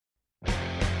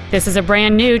This is a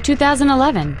brand new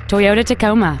 2011 Toyota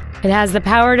Tacoma. It has the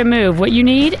power to move what you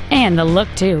need and the look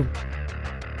too.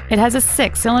 It has a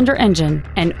 6-cylinder engine,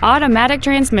 an automatic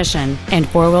transmission, and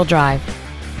 4-wheel drive.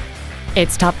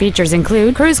 Its top features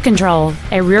include cruise control,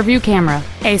 a rear-view camera,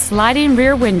 a sliding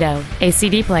rear window, a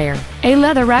CD player, a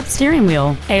leather-wrapped steering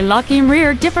wheel, a locking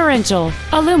rear differential,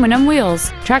 aluminum wheels,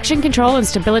 traction control and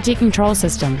stability control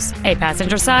systems, a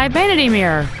passenger side vanity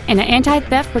mirror, and an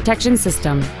anti-theft protection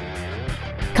system.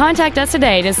 Contact us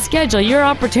today to schedule your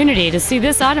opportunity to see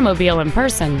this automobile in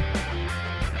person.